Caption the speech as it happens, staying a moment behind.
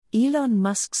Elon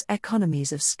Musk's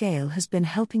economies of scale has been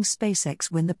helping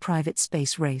SpaceX win the private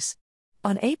space race.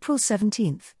 On April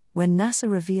 17, when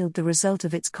NASA revealed the result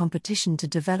of its competition to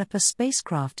develop a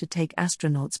spacecraft to take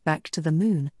astronauts back to the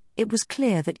moon, it was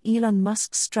clear that Elon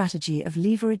Musk's strategy of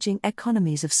leveraging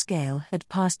economies of scale had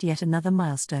passed yet another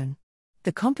milestone.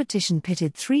 The competition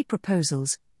pitted three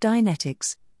proposals: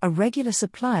 Dynetics, a regular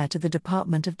supplier to the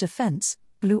Department of Defense;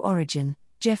 Blue Origin,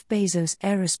 Jeff Bezos'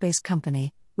 aerospace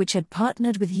company, which had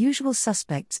partnered with usual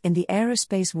suspects in the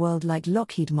aerospace world like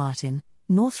Lockheed Martin,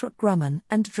 Northrop Grumman,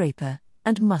 and Draper;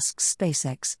 and Musk's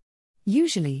SpaceX.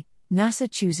 Usually, NASA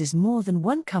chooses more than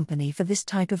one company for this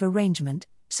type of arrangement,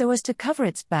 so as to cover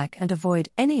its back and avoid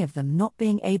any of them not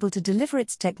being able to deliver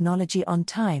its technology on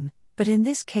time, but in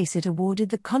this case it awarded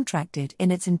the contract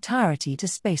in its entirety to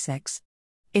SpaceX.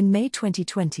 In May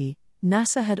 2020,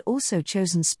 NASA had also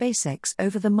chosen SpaceX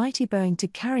over the mighty Boeing to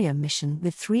Carrier mission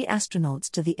with 3 astronauts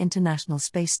to the International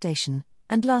Space Station,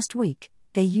 and last week,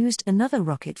 they used another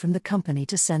rocket from the company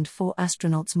to send 4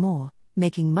 astronauts more,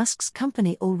 making Musk's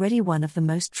company already one of the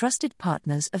most trusted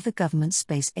partners of the government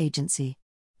space agency.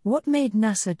 What made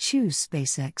NASA choose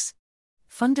SpaceX?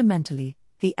 Fundamentally,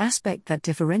 the aspect that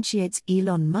differentiates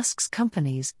Elon Musk's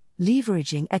companies: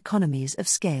 leveraging economies of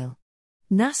scale.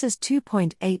 NASA's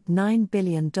 $2.89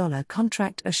 billion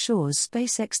contract assures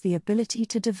SpaceX the ability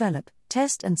to develop,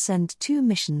 test and send 2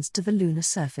 missions to the lunar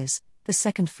surface. The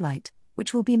second flight,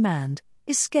 which will be manned,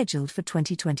 is scheduled for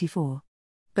 2024.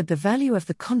 But the value of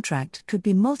the contract could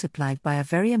be multiplied by a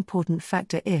very important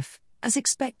factor if, as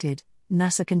expected,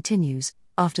 NASA continues,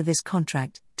 after this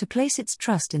contract, to place its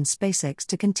trust in SpaceX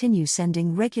to continue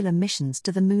sending regular missions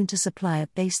to the moon to supply a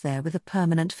base there with a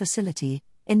permanent facility.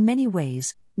 In many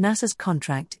ways, NASA's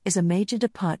contract is a major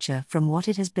departure from what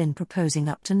it has been proposing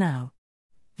up to now.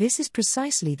 This is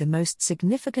precisely the most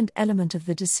significant element of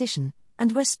the decision,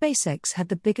 and where SpaceX had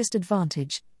the biggest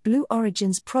advantage. Blue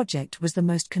Origin's project was the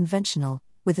most conventional,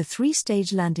 with a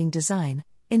 3-stage landing design,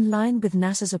 in line with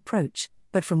NASA's approach,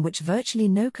 but from which virtually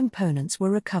no components were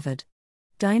recovered.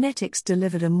 Dynetics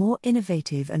delivered a more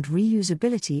innovative and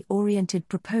reusability-oriented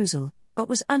proposal, but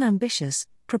was unambitious,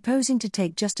 proposing to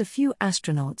take just a few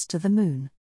astronauts to the moon.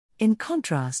 In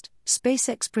contrast,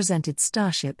 SpaceX presented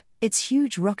Starship, its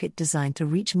huge rocket designed to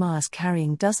reach Mars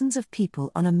carrying dozens of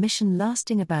people on a mission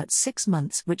lasting about 6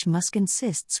 months, which Musk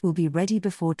insists will be ready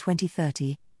before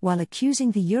 2030, while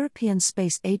accusing the European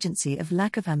Space Agency of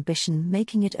lack of ambition,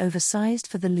 making it oversized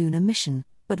for the lunar mission,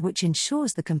 but which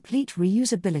ensures the complete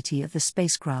reusability of the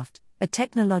spacecraft, a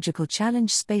technological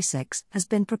challenge SpaceX has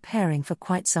been preparing for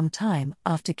quite some time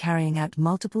after carrying out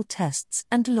multiple tests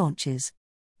and launches.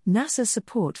 NASA's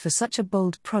support for such a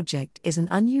bold project is an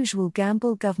unusual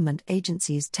gamble. Government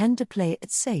agencies tend to play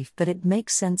it safe, but it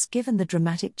makes sense given the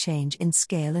dramatic change in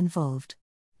scale involved.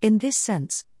 In this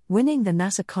sense, winning the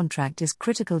NASA contract is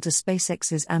critical to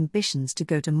SpaceX's ambitions to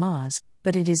go to Mars,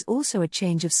 but it is also a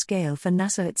change of scale for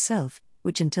NASA itself,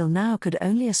 which until now could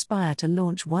only aspire to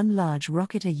launch one large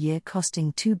rocket a year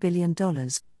costing $2 billion,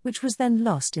 which was then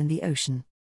lost in the ocean.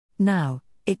 Now,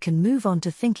 it can move on to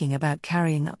thinking about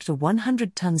carrying up to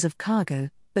 100 tons of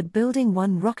cargo, but building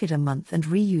one rocket a month and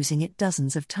reusing it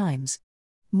dozens of times.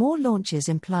 More launches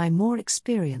imply more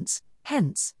experience,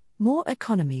 hence, more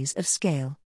economies of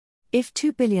scale. If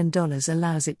 $2 billion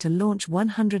allows it to launch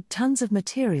 100 tons of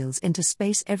materials into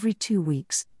space every 2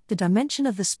 weeks, the dimension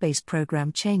of the space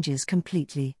program changes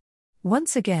completely.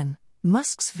 Once again,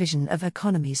 Musk's vision of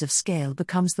economies of scale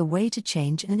becomes the way to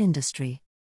change an industry.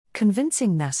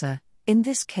 Convincing NASA, in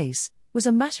this case, was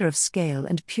a matter of scale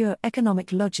and pure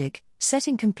economic logic,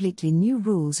 setting completely new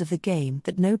rules of the game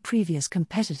that no previous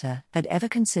competitor had ever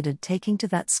considered taking to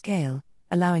that scale,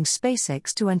 allowing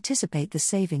SpaceX to anticipate the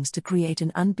savings to create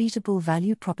an unbeatable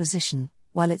value proposition,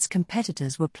 while its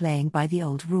competitors were playing by the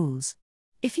old rules.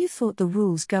 If you thought the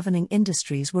rules governing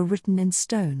industries were written in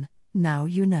stone, now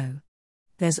you know.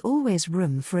 There's always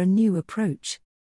room for a new approach.